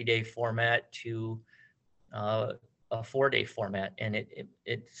that 3-day format to a 4-day format, and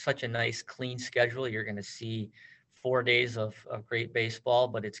it's such a nice clean schedule. You're going to see 4 days of great baseball,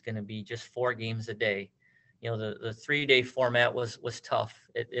 but it's going to be just 4 games a day. The 3-day format was tough.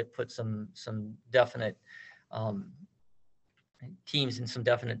 It put some definite teams in some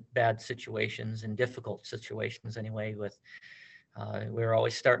definite bad situations and difficult situations anyway. With we were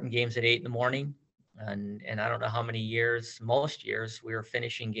always starting games at 8 a.m. And I don't know how many years, most years, we were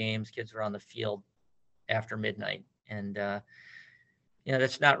finishing games, kids were on the field after midnight. And,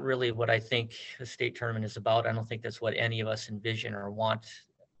 that's not really what I think the state tournament is about. I don't think that's what any of us envision or want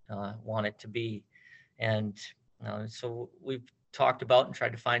it to be. And so we've talked about and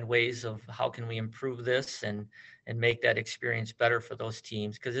tried to find ways of how can we improve this and make that experience better for those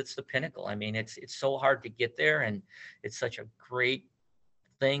teams, because it's the pinnacle. I mean, it's so hard to get there, and it's such a great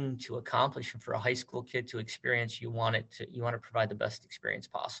thing to accomplish, and for a high school kid to experience. You want to provide the best experience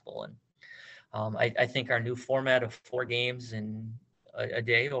possible. And I think our new format of 4 games in a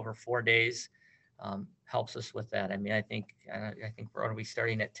day over 4 days helps us with that. I mean, I think we're going to be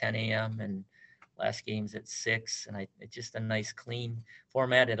starting at 10 a.m. and last game's at 6, and it's just a nice clean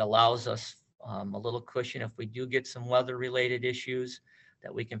format. It allows us a little cushion if we do get some weather related issues,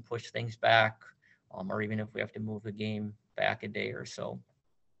 that we can push things back, or even if we have to move the game back a day or so.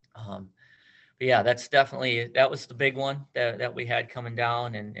 But yeah, that was the big one that we had coming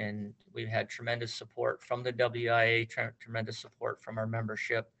down, and we've had tremendous support from the WIA, tremendous support from our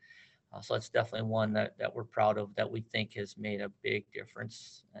membership. So that's definitely one that we're proud of, that we think has made a big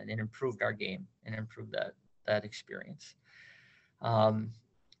difference and improved our game and improved that experience.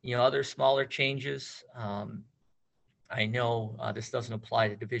 Other smaller changes. I know this doesn't apply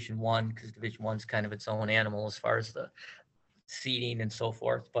to Division One because Division One's kind of its own animal as far as the seeding and so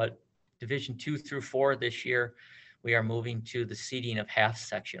forth. But Division 2 through 4 this year, we are moving to the seeding of half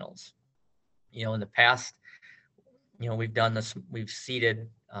sectionals. In the past, we've done this. We've seeded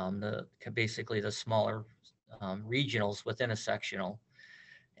basically the smaller regionals within a sectional,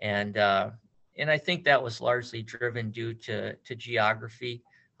 and I think that was largely driven due to geography,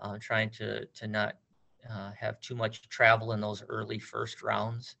 trying to not have too much travel in those early first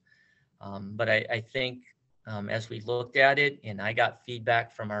rounds. But I think as we looked at it, and I got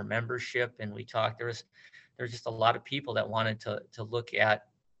feedback from our membership, and we talked, there's just a lot of people that wanted to look at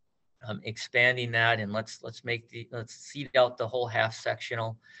expanding that, and let's seed out the whole half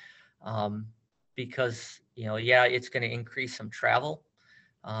sectional, because it's going to increase some travel,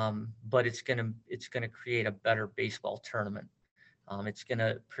 but it's going to create a better baseball tournament. It's going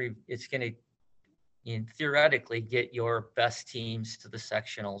to theoretically get your best teams to the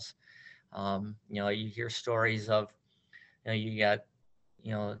sectionals. You hear stories of, you got,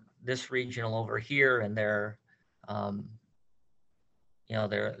 this regional over here, and they're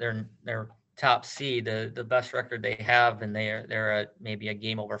their top seed, the best record they have, and they're at maybe a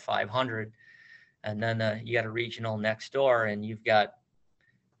game over 500, and then you got a regional next door, and you've got,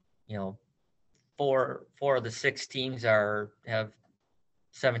 four of the 6 teams have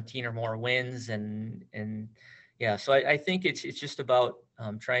 17 or more wins, and yeah, so I think it's just about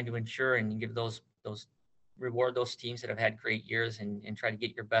trying to ensure and give those reward those teams that have had great years, and try to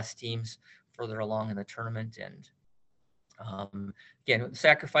get your best teams further along in the tournament. And again,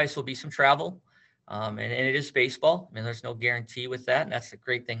 sacrifice will be some travel, and it is baseball. I mean, there's no guarantee with that, and that's the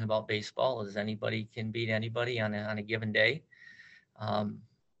great thing about baseball, is anybody can beat anybody on a given day.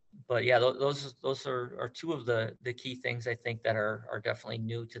 But yeah, those are 2 of the key things I think that are definitely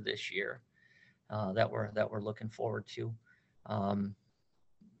new to this year, that we're looking forward to.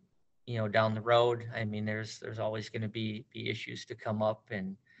 Down the road, I mean, there's always going to be issues to come up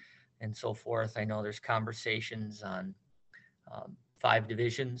and so forth. I know there's conversations on 5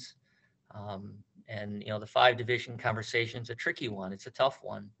 divisions, and the 5 division conversation is a tricky one. It's a tough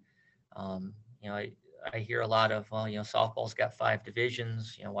one. I hear a lot of, well, softball's got 5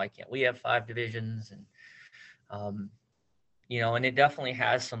 divisions. Why can't we have 5 divisions? And and it definitely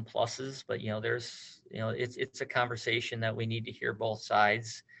has some pluses, but there's it's a conversation that we need to hear both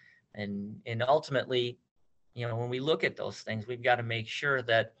sides, and ultimately, when we look at those things, we've got to make sure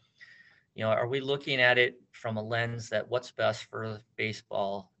that are we looking at it from a lens that what's best for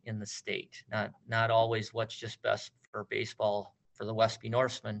baseball in the state, not always what's just best for baseball for the Westby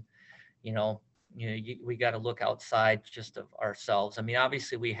Norsemen. We got to look outside just of ourselves. I mean,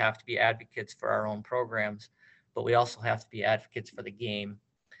 obviously we have to be advocates for our own programs, but we also have to be advocates for the game,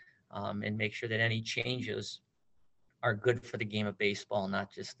 and make sure that any changes are good for the game of baseball,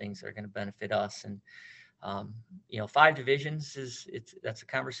 not just things that are going to benefit us. And 5 divisions that's a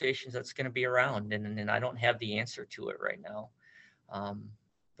conversation that's going to be around, and I don't have the answer to it right now.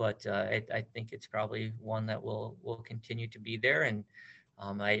 But I think it's probably one that will continue to be there. And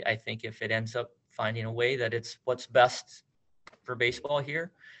I think if it ends up finding a way that it's what's best for baseball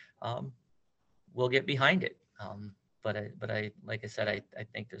here, we'll get behind it. But I like I said, I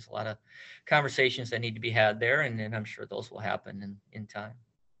think there's a lot of conversations that need to be had there, and I'm sure those will happen in time.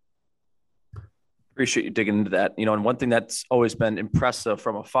 Appreciate you digging into that. And one thing that's always been impressive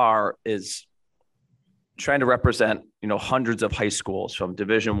from afar is trying to represent, hundreds of high schools from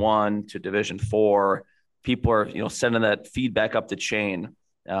Division 1 to Division 4. People are, sending that feedback up the chain,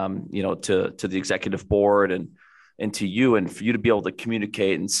 to the executive board and to you, and for you to be able to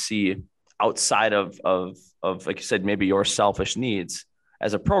communicate and see outside of like you said, maybe your selfish needs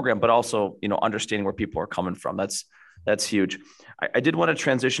as a program, but also, understanding where people are coming from. That's huge. I did want to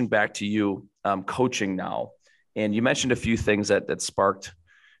transition back to you, coaching now. And you mentioned a few things that sparked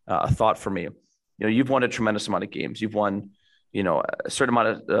a thought for me. You've won a tremendous amount of games. You've won, a certain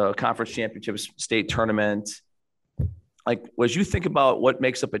amount of conference championships, state tournaments. Like, as you think about what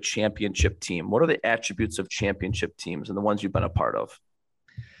makes up a championship team, what are the attributes of championship teams and the ones you've been a part of?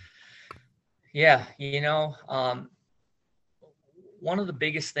 Yeah, one of the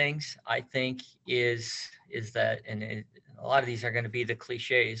biggest things I think is that, and a lot of these are going to be the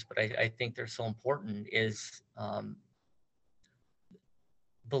cliches, but I think they're so important, is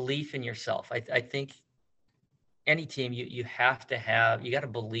belief in yourself. I think any team, you have to have, you got to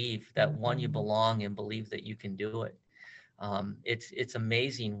believe that, one, you belong, and believe that you can do it. It's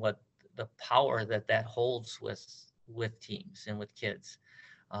amazing what the power that holds with teams and with kids.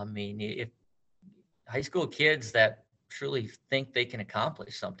 I mean, if high school kids that truly think they can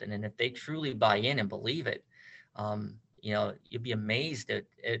accomplish something, and if they truly buy in and believe it, you'd be amazed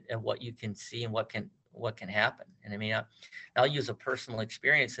at what you can see and what can happen. And I mean, I'll use a personal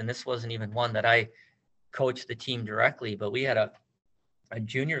experience, and this wasn't even one that I coached the team directly, but we had a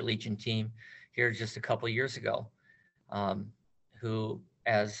junior Legion team here just a couple of years ago, who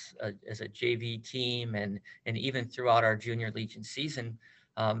as a JV team and even throughout our junior Legion season,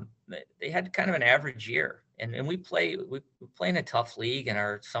 they had kind of an average year. And we play in a tough league, and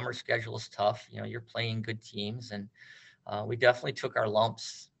our summer schedule is tough. You're playing good teams, and we definitely took our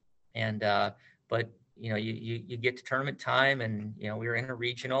lumps. And but you get to tournament time, and we were in a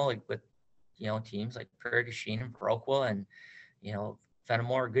regional with teams like Prairie du Chien and Viroqua and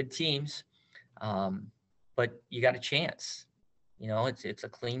Fenimore, good teams. But you got a chance. It's a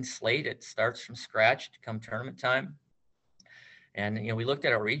clean slate. It starts from scratch to come tournament time. And we looked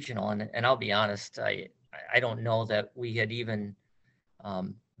at our regional, and I'll be honest, I don't know that we had even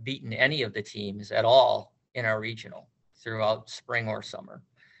beaten any of the teams at all in our regional throughout spring or summer.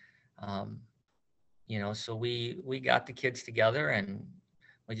 So we got the kids together, and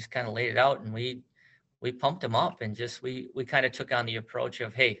we just kind of laid it out, and we pumped them up, and just we kind of took on the approach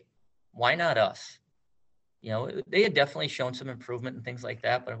of, hey, why not us? They had definitely shown some improvement and things like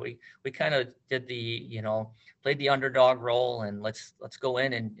that, but we kind of did played the underdog role, and let's go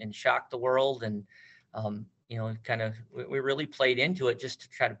in and shock the world. And, we really played into it just to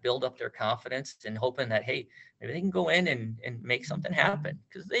try to build up their confidence, and hoping that, hey, maybe they can go in and make something happen,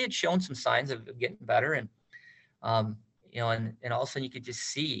 because they had shown some signs of getting better. And, and all of a sudden you could just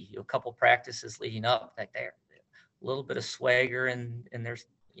see a couple practices leading up that they're a little bit of swagger in their,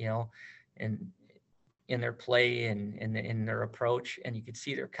 in their play and in their approach, and you could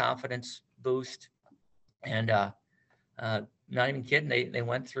see their confidence boost. And not even kidding, they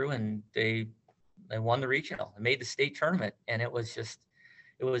went through and they won the regional and made the state tournament, and it was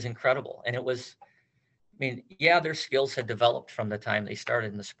incredible. And it was, their skills had developed from the time they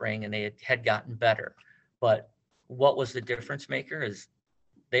started in the spring, and they had gotten better. But what was the difference maker is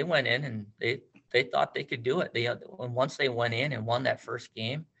they went in and they thought they could do it. Once they went in and won that first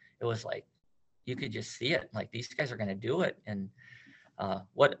game, it was like, you could just see it, like, these guys are going to do it. And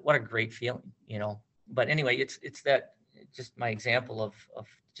what a great feeling, But anyway, it's just my example of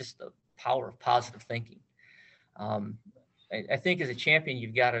just the power of positive thinking. I think as a champion, you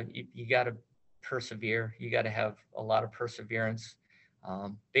got to persevere. You got to have a lot of perseverance.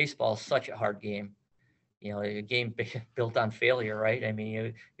 Baseball is such a hard game. A game built on failure, right? I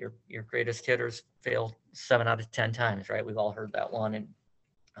mean, your greatest hitters fail 7 out of 10 times, right? We've all heard that one. And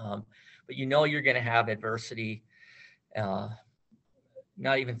but you're going to have adversity,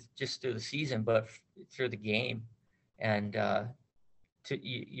 not even just through the season, but through the game. And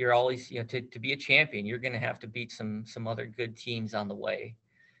you're always, to be a champion, you're going to have to beat some other good teams on the way,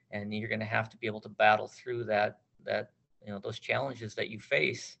 and you're going to have to be able to battle through that those challenges that you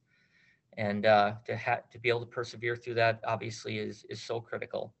face. And to be able to persevere through that, obviously, is so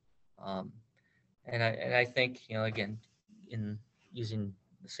critical. And I think, again, in using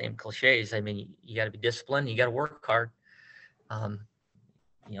the same cliches, you got to be disciplined. You got to work hard.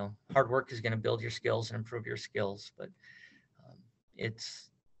 Hard work is going to build your skills and improve your skills. But a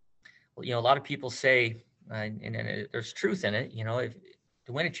lot of people say, and there's truth in it.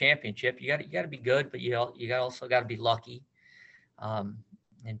 To win a championship, you got to be good, but you also got to be lucky.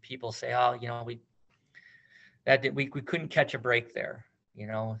 And people say, we couldn't catch a break there.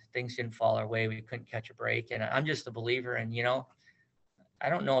 Things didn't fall our way. We couldn't catch a break. And I'm just a believer. And, I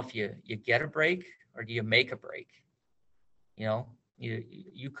don't know if you get a break or do you make a break. You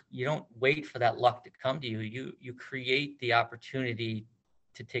don't wait for that luck to come to you. You create the opportunity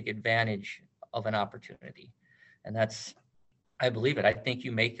to take advantage of an opportunity. And I believe it. I think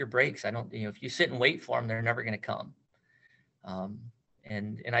you make your breaks. If you sit and wait for them, they're never going to come.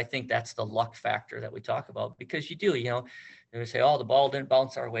 And I think that's the luck factor that we talk about, because you do, they say, oh, the ball didn't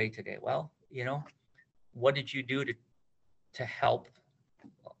bounce our way today. Well, what did you do to help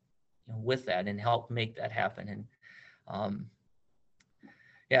with that and help make that happen? And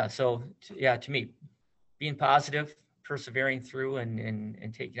to me, being positive, persevering through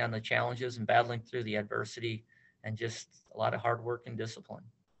and taking on the challenges and battling through the adversity, and just a lot of hard work and discipline.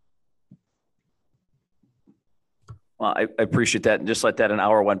 Well, I appreciate that. And just like that, an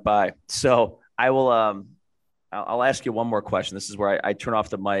hour went by. So I will, I'll ask you one more question. This is where I turn off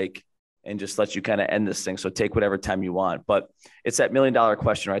the mic and just let you kind of end this thing. So take whatever time you want, but it's that $1 million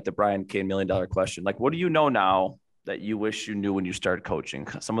question, right? The Brian Kane $1 million question. Like, what do you know now that you wish you knew when you started coaching?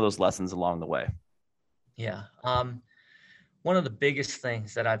 Some of those lessons along the way. Yeah. One of the biggest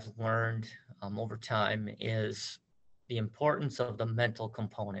things that I've learned over time is the importance of the mental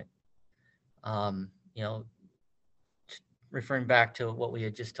component. referring back to what we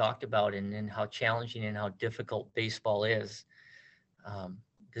had just talked about and how challenging and how difficult baseball is,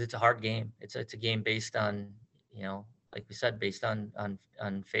 because it's a hard game. It's a game based on, like we said, based on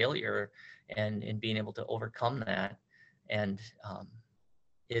failure and being able to overcome that. And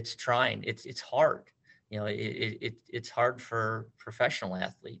it's trying. It's hard. It's hard for professional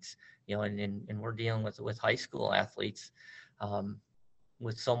athletes. And we're dealing with high school athletes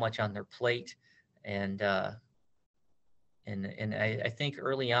with so much on their plate. And I think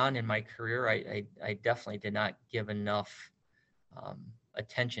early on in my career, I definitely did not give enough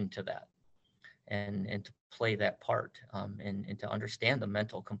attention to that and to play that part and to understand the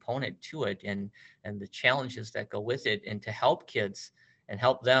mental component to it and the challenges that go with it, and to help kids and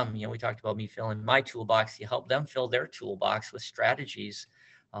help them. We talked about me filling my toolbox. You help them fill their toolbox with strategies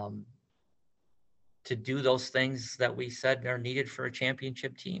to do those things that we said are needed for a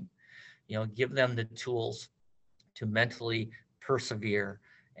championship team. Give them the tools to mentally persevere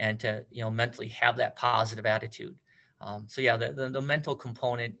and to, mentally have that positive attitude. So yeah, the mental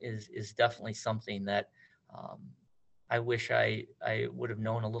component is definitely something that I wish I would have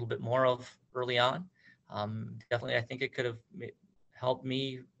known a little bit more of early on. Definitely, I think it could have helped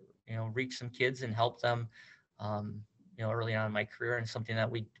me, reach some kids and help them, early on in my career, and something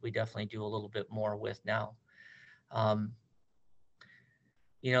that we definitely do a little bit more with now.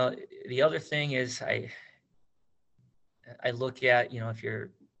 The other thing is I look at, if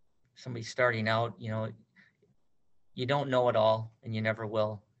you're somebody starting out, you don't know it all, and you never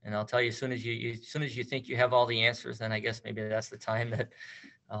will. And I'll tell you, as soon as you think you have all the answers, then I guess maybe that's the time that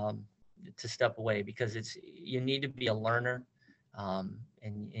to step away, because you need to be a learner, and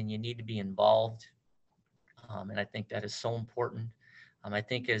you need to be involved. And I think that is so important. I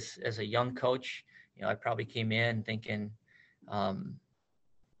think as a young coach, I probably came in thinking,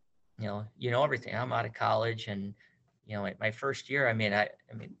 everything. I'm out of college, and my first year, I mean,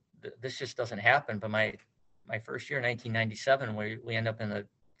 this just doesn't happen. But my first year, 1997, we end up in the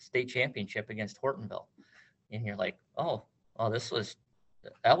state championship against Hortonville, and you're like, oh,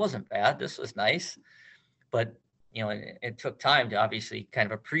 that wasn't bad. This was nice, but it took time to obviously kind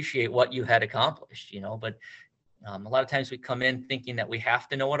of appreciate what you had accomplished. But a lot of times we come in thinking that we have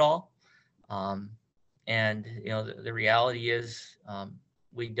to know it all, and the reality is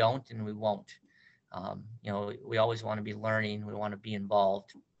we don't, and we won't. We always want to be learning. We want to be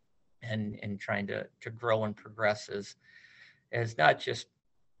involved, and trying to grow and progress as not just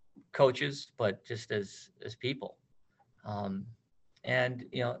coaches, but just as people. And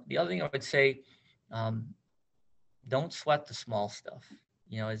the other thing I would say, don't sweat the small stuff.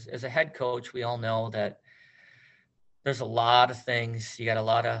 As a head coach, we all know that there's a lot of things. You got a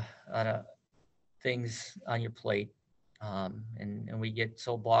lot of things on your plate. And we get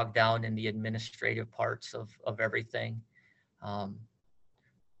so bogged down in the administrative parts of everything.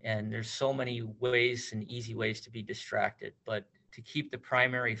 And there's so many ways and easy ways to be distracted, but to keep the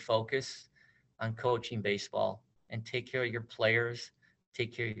primary focus on coaching baseball and take care of your players,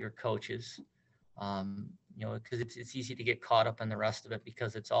 take care of your coaches, because it's easy to get caught up in the rest of it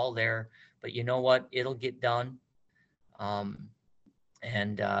because it's all there, but you know what, it'll get done.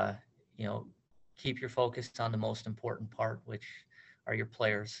 Keep your focus on the most important part, which are your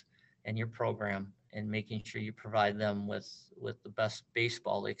players and your program, and making sure you provide them with the best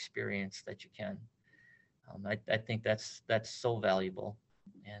baseball experience that you can. I think that's so valuable.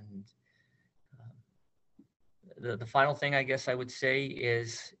 And the final thing I guess I would say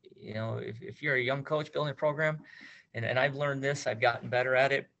is, if you're a young coach building a program, and I've learned this, I've gotten better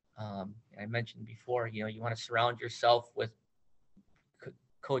at it. I mentioned before, you want to surround yourself with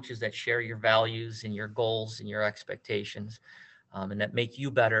coaches that share your values and your goals and your expectations, and that make you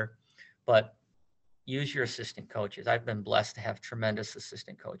better. But use your assistant coaches. I've been blessed to have tremendous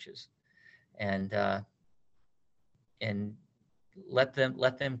assistant coaches, and let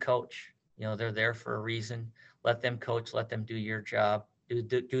them coach. They're there for a reason. Let them coach. Let them do your job.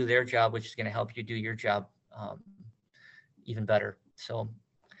 Do their job, which is going to help you do your job even better. So,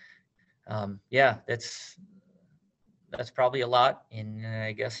 that's probably a lot. And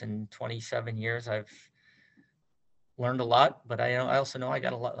I guess in 27 years, I've learned a lot, but I also know I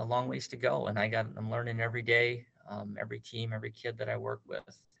got a long ways to go, and I'm learning every day. Every team, every kid that I work with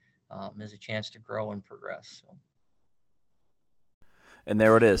is a chance to grow and progress. So. And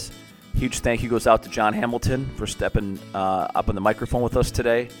there it is. Huge thank you goes out to John Hamilton for stepping up on the microphone with us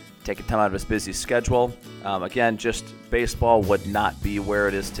today, taking time out of his busy schedule. Again, just baseball would not be where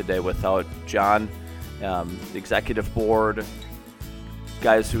it is today without John, the executive board,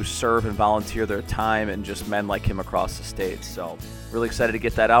 guys who serve and volunteer their time, and just men like him across the state. So really excited to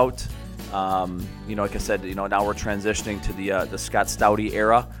get that out. Like I said, now we're transitioning to the Scott Stouty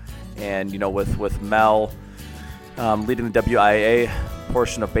era, and with Mel leading the WIAA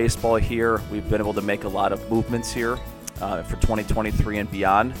portion of baseball here, we've been able to make a lot of movements here for 2023 and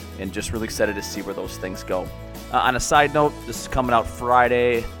beyond, and just really excited to see where those things go. On a side note, this is coming out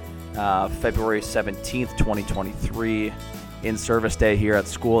Friday, February 17th, 2023, in-service day here at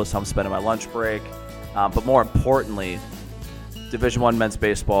school, so I'm spending my lunch break. But more importantly, Division I men's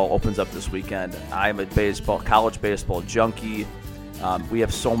baseball opens up this weekend. I'm a college baseball junkie. We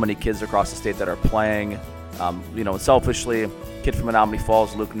have so many kids across the state that are playing. And selfishly, kid from Menominee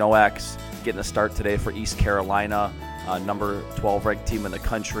Falls, Luke Noack's getting a start today for East Carolina, number 12 ranked team in the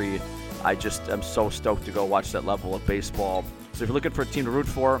country. I'm so stoked to go watch that level of baseball. So if you're looking for a team to root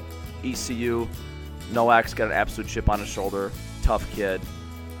for, ECU, Noack's got an absolute chip on his shoulder, tough kid.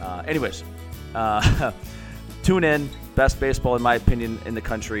 Tune in. Best baseball, in my opinion, in the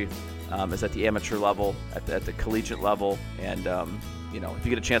country is at the amateur level, at the collegiate level. And, if you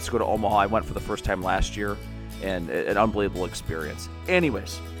get a chance to go to Omaha, I went for the first time last year, and an unbelievable experience.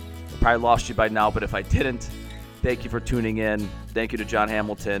 Anyways, I probably lost you by now, but if I didn't, thank you for tuning in. Thank you to John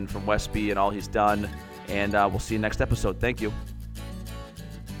Hamilton from Westby and all he's done. And we'll see you next episode. Thank you.